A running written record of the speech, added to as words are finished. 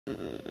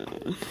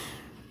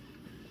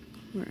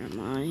Where am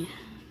I?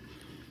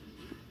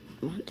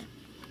 What?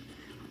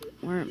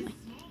 Where am I?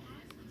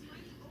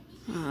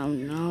 Oh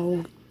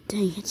no,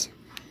 dang it.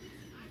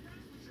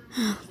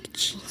 Oh,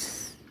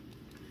 jeez.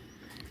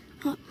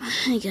 Oh,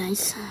 hi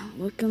guys,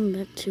 welcome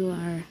to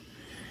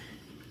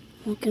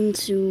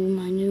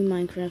my new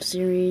Minecraft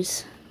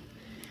series.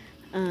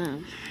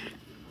 And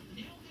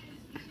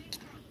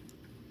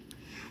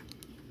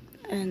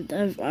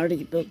I've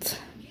already built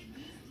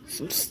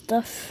some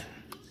stuff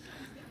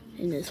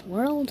in this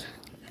world,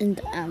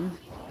 and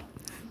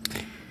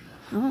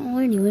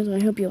anyways, I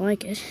hope you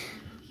like it.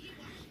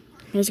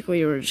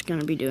 Basically, we're just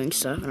gonna be doing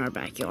stuff in our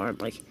backyard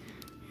like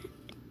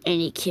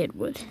any kid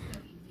would.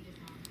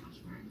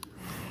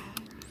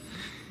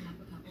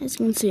 As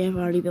you can see, I've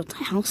already built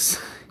a house.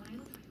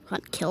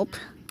 Got kelp,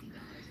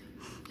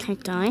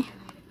 cacti,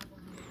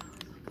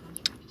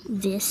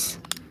 this,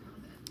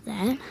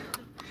 that.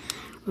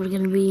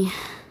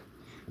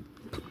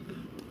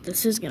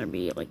 This is gonna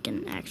be like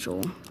an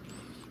actual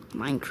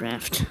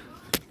Minecraft.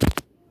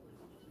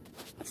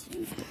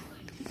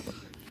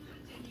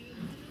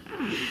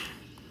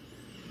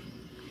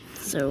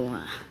 So,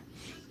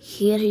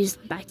 here is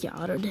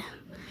backyard.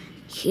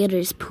 Here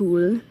is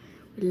pool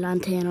with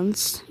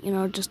lanterns,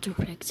 just to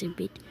flex a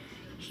bit.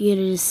 Here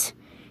is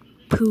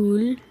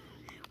pool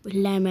with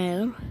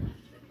lemon.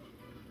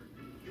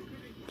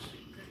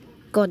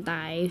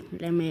 Goodbye,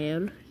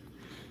 lemon.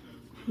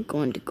 I'm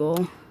going to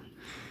go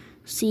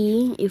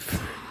see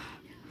if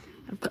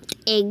I've got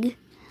egg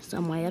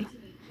somewhere.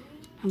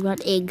 I've got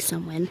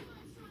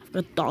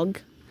dog.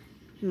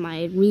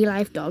 My real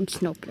life dog,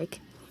 Snowflake.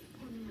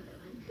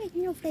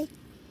 Snowflake.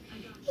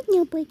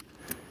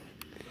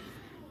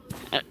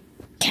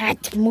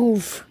 Cat,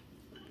 move.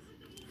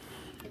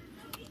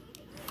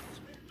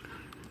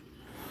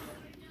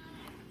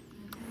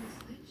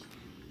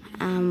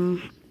 Oh,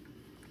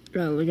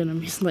 look at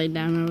him, he's laid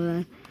down over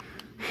there.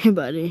 Hey,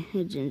 buddy.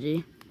 Hey,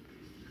 Gingy.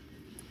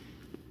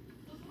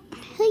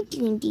 Hi,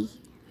 Gingy.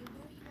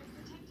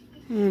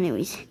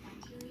 Anyways,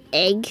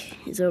 egg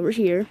is over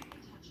here.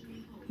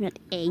 We got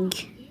egg.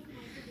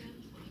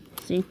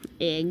 See?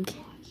 Egg.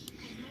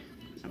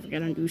 I'm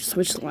gonna do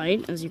switch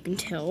light, as you can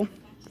tell.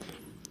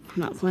 I'm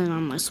not playing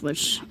on my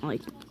Switch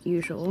like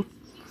usual.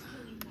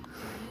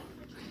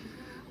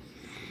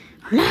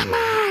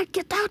 Llama,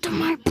 get out of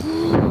my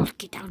pool!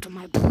 Get out of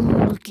my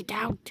pool! Get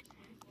out!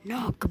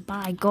 No,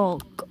 goodbye. Go,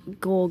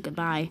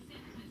 goodbye.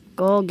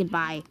 Go,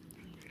 goodbye.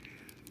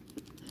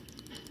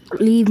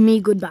 Leave me,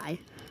 goodbye.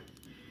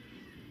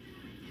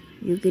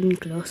 You're getting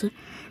closer.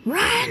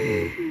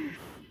 Run!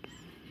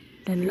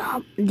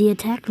 The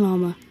attack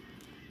llama.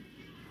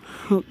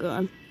 Oh,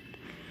 God.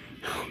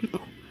 Oh, no.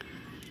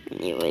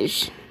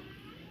 Anyways.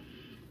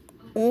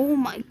 Oh,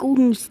 my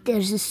goodness.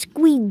 There's a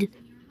squid.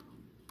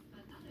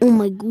 Oh,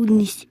 my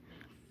goodness.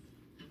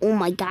 Oh,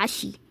 my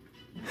goshy.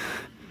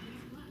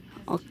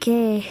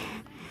 Okay,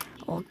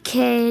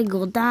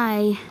 go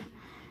die.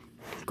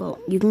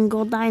 You can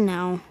go die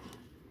now.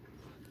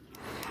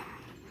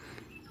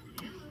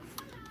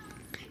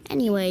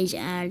 Anyways,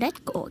 let's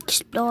go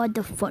explore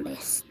the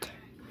forest.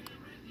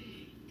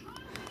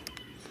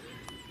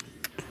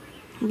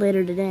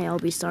 Later today, I'll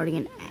be starting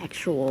an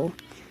actual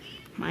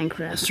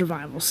Minecraft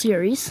survival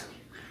series,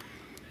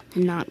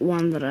 and not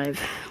one that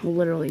I've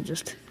literally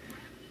just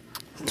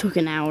took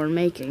an hour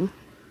making.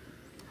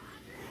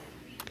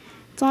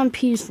 It's on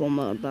peaceful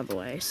mode, by the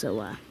way,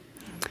 so,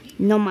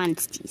 no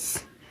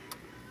monsters.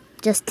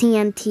 Just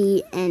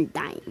TNT and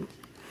dying.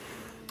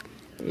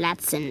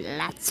 Lots and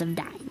lots of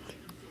dying.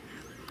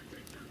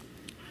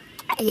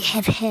 I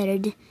have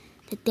heard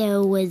that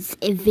there was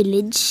a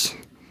village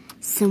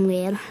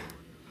somewhere.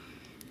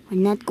 We're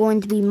not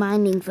going to be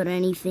mining for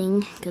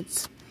anything,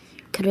 because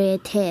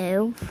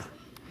creative.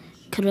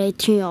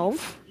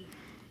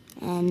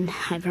 And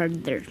I've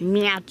heard there's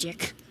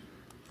magic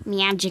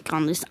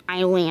on this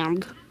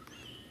island,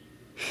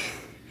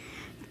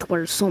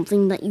 where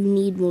something that you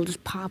need will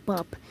just pop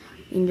up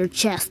in your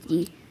chest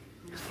the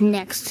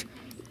next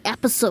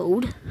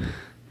episode.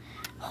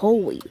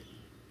 Holy,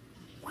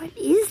 what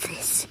is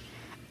this?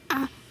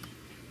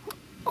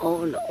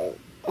 Oh no,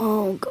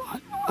 oh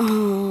God,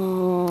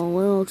 oh,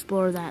 we'll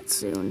explore that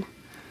soon.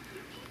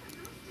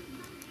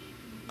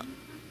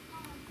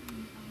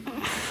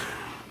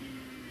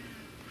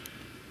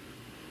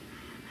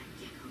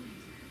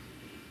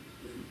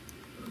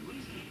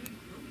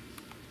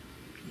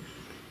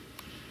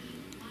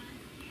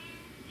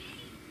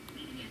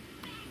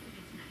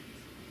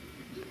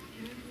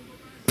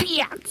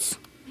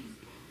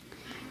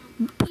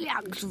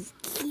 Bags of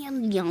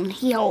candy on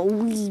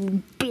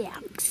Halloween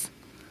bags.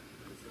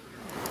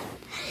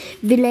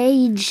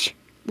 Village.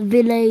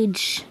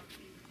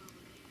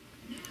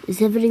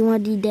 Is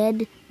everybody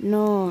dead?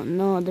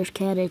 No, there's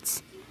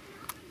carrots.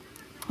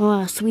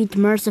 Oh, sweet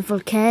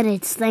merciful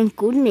carrots, thank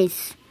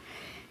goodness.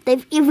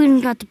 They've even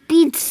got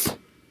beetroots.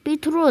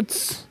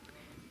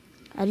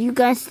 Are you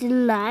guys still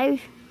alive?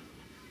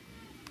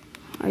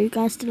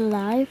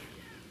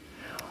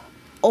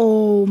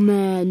 Oh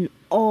man,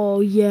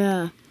 oh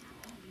yeah.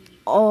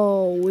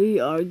 Oh, we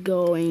are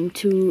going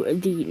to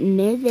the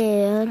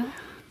nether.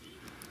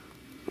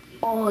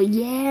 Oh,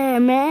 yeah,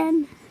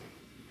 man.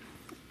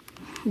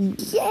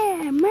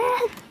 Yeah, man.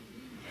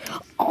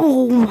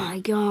 Oh, my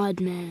God,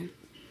 man.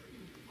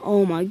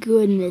 Oh, my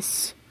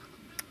goodness.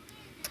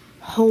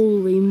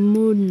 Holy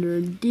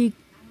mother.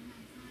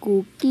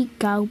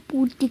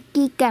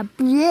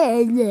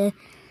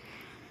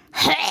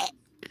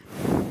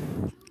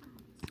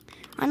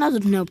 I know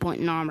there's no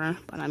point in armor,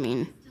 but I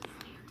mean,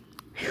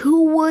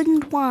 who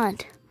wouldn't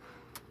want?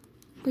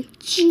 Like,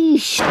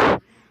 jeez.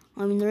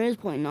 I mean, there is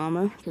point in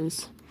armor,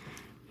 because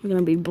we're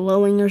going to be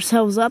blowing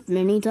ourselves up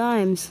many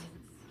times.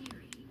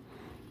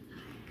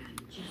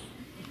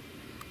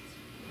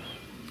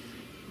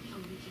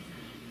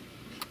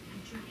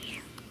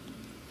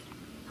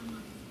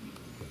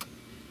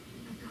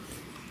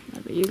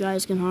 But you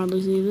guys can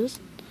hardly see this.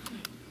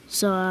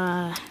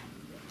 So,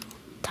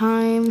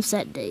 time,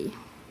 set day.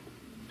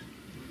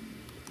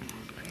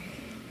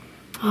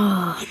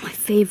 Oh, my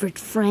favorite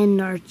friend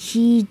are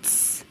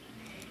cheats.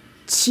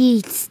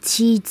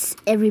 Cheats.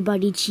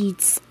 Everybody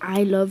cheats.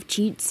 I love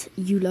cheats.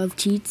 You love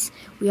cheats.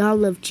 We all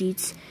love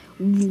cheats.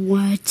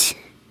 What?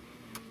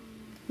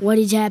 What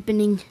is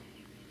happening?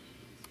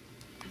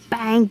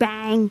 Bang,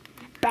 bang.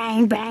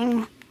 Bang,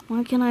 bang.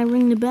 Why can't I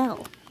ring the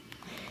bell?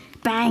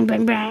 Bang,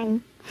 bang,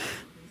 bang.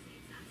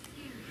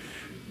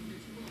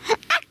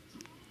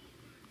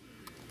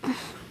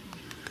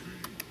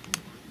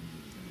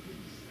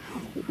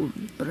 Oh,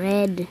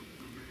 bread.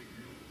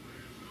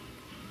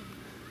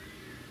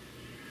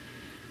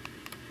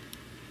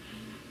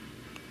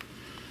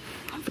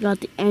 I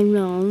forgot the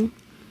iron.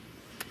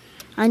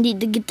 I need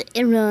to get the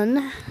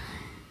iron.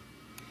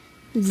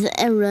 The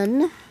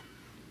iron.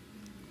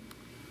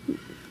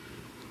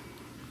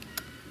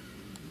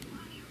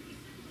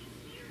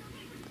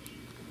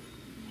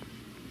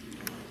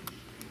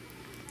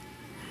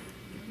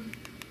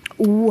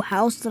 Ooh,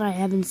 house that I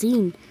haven't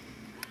seen.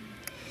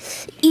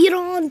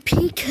 Iran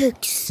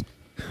peacocks.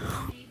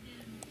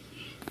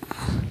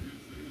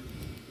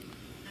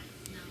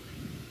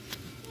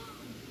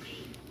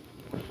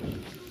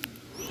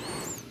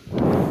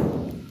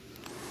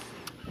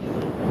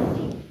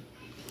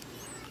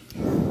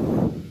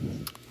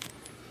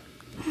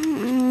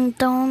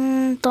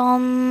 Don.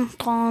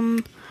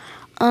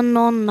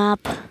 Unknown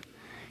map.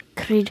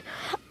 Creed.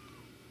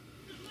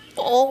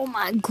 Oh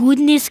my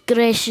goodness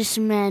gracious,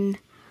 man.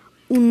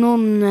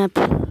 Unknown map.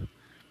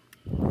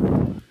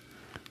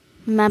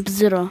 Map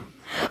 0.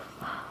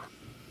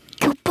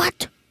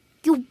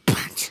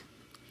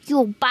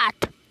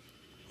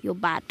 You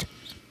bat.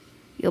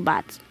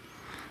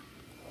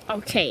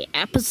 Okay,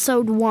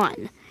 episode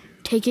 1.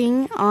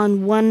 Taking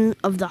on one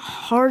of the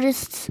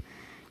hardest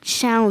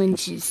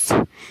challenges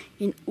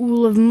in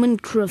all of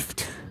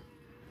MineCrud.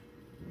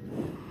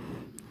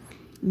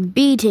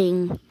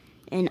 Beating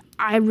an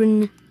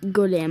iron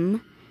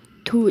golem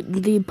to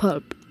the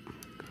pulp.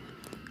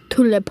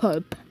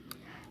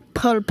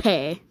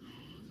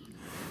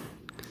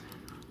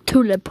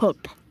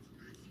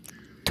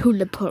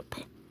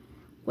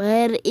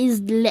 Where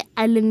is the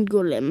iron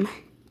golem?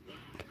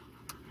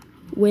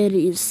 Where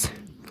is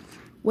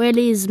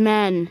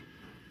man?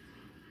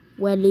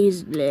 Where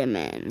is the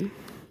man?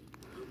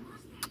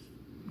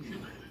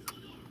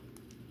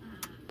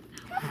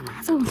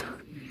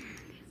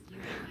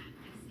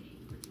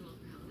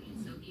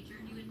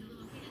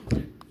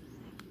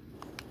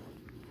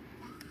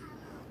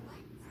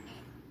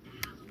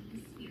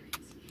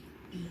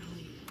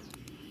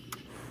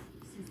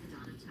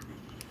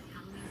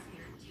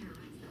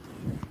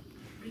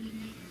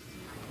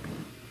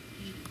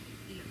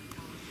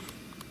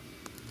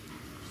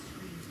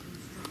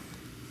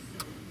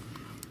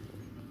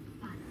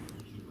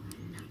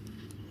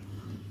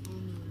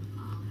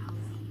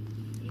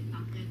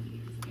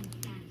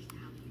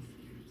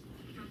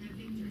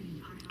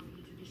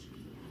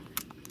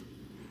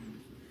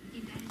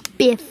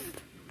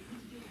 Biff.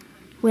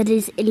 Where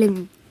is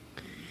Ellen?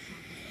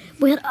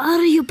 Where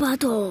are you,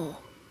 Bato?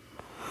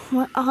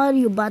 Where are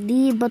you,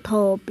 buddy?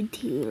 Bato,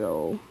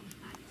 Pitilo.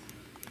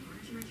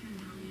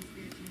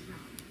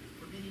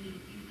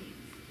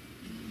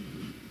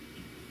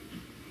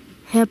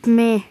 Help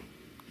me.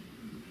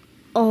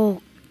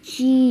 Oh,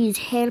 jeez,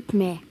 help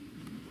me.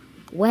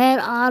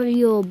 Where are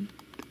you?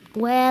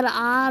 Where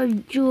are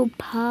you,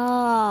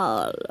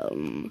 pal?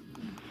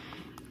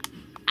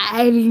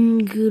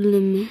 Iron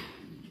Golem.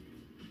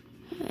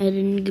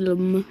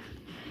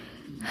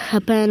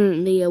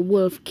 Apparently a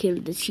wolf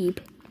killed the sheep.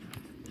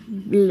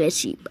 The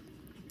sheep.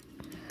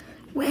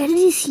 Where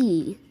is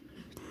he?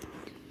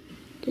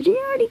 Did he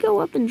already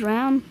go up and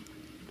drown?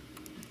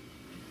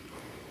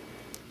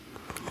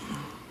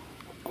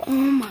 Oh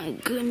my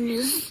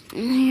goodness.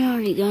 He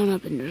already gone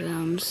up and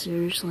drowned,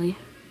 seriously.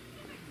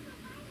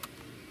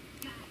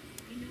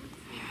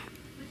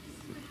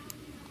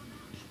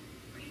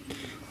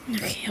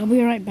 Okay, I'll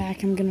be right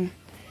back. I'm gonna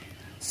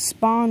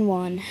spawn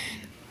one.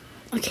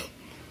 Okay,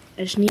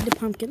 I just need the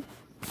pumpkin.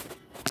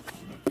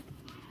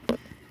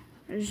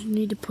 I just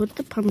need to put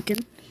the pumpkin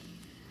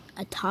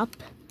atop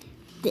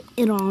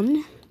it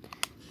on.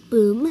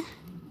 Boom.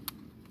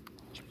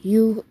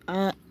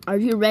 Are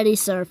you ready,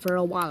 sir, for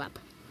a wallop?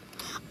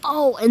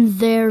 Oh, and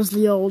there's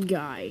the old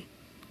guy.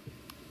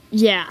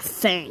 Yeah,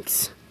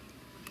 thanks.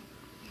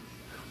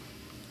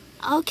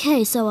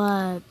 Okay,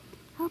 so,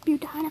 hope you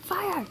die in a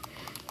fire.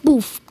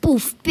 Boof,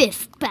 boof,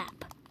 biff,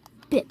 bap.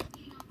 Bip,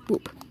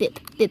 boop, bip,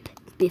 bip,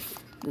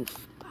 biff,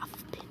 boof, bop,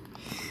 bip.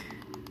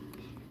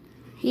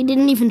 He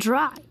didn't even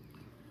try.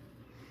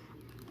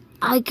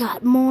 I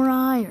got more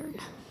iron.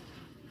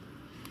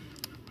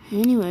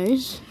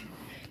 Anyways,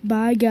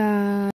 bye, guys.